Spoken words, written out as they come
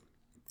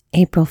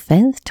April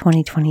 5th,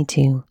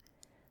 2022.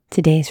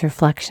 Today's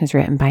reflection is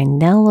written by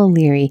Nell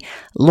O'Leary.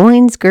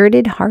 Loins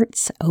girded,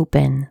 hearts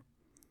open.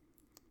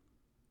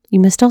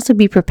 You must also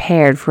be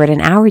prepared, for at an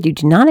hour you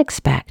do not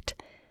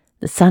expect,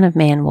 the Son of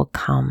Man will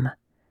come.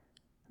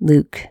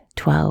 Luke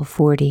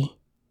 12:40.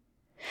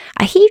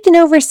 I heaved an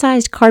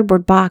oversized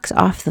cardboard box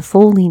off the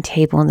folding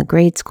table in the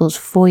grade school's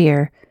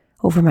foyer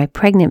over my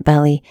pregnant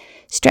belly,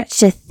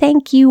 stretched a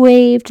thank you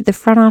wave to the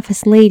front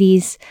office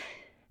ladies,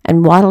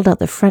 and waddled out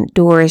the front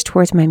doors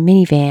towards my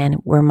minivan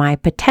where my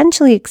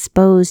potentially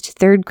exposed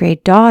third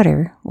grade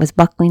daughter was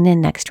buckling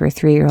in next to her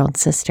 3-year-old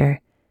sister.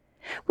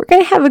 We're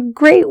going to have a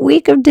great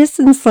week of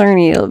distance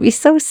learning. It'll be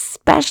so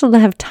special to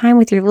have time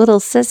with your little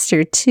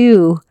sister,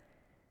 too.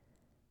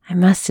 I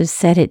must have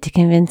said it to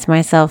convince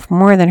myself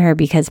more than her,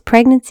 because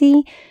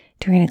pregnancy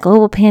during a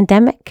global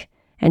pandemic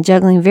and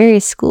juggling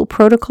various school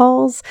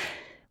protocols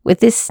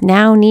with this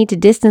now need to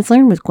distance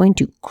learn was going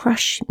to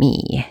crush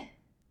me.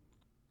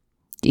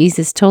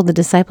 Jesus told the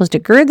disciples to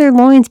gird their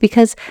loins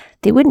because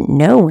they wouldn't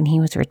know when he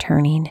was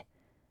returning.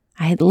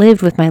 I had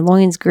lived with my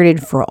loins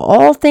girded for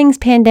all things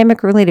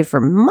pandemic related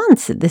for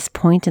months at this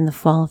point in the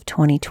fall of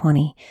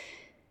 2020.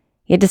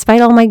 Yet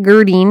despite all my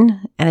girding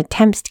and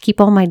attempts to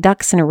keep all my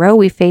ducks in a row,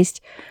 we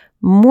faced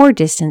more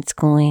distance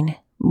schooling,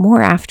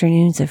 more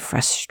afternoons of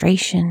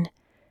frustration,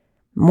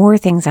 more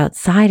things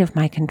outside of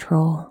my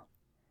control.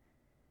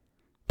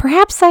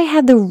 Perhaps I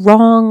had the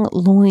wrong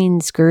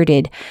loins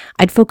girded.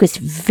 I'd focused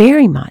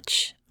very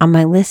much on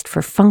my list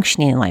for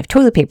functioning in life,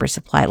 toilet paper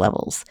supply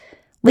levels,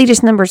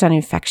 latest numbers on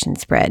infection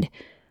spread.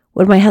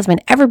 Would my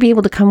husband ever be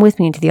able to come with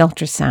me into the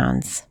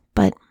ultrasounds?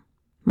 But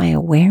my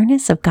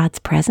awareness of God's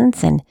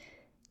presence and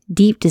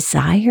deep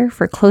desire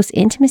for close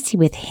intimacy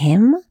with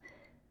him,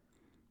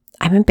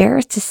 I'm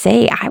embarrassed to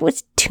say I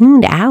was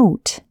tuned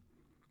out.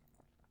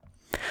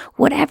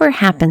 Whatever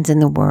happens in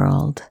the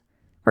world,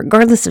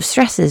 regardless of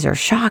stresses or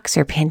shocks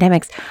or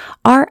pandemics,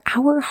 are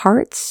our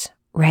hearts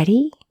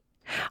ready?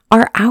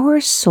 Are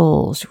our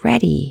souls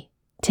ready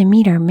to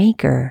meet our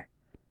Maker?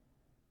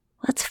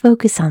 Let's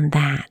focus on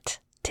that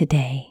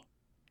today.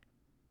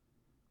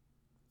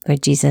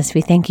 Lord Jesus,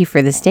 we thank you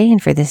for this day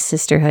and for this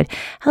sisterhood.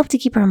 Help to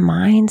keep our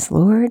minds,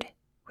 Lord,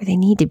 where they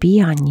need to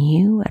be on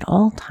you at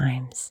all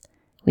times.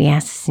 We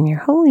ask this in your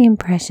holy and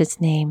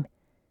precious name.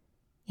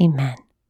 Amen.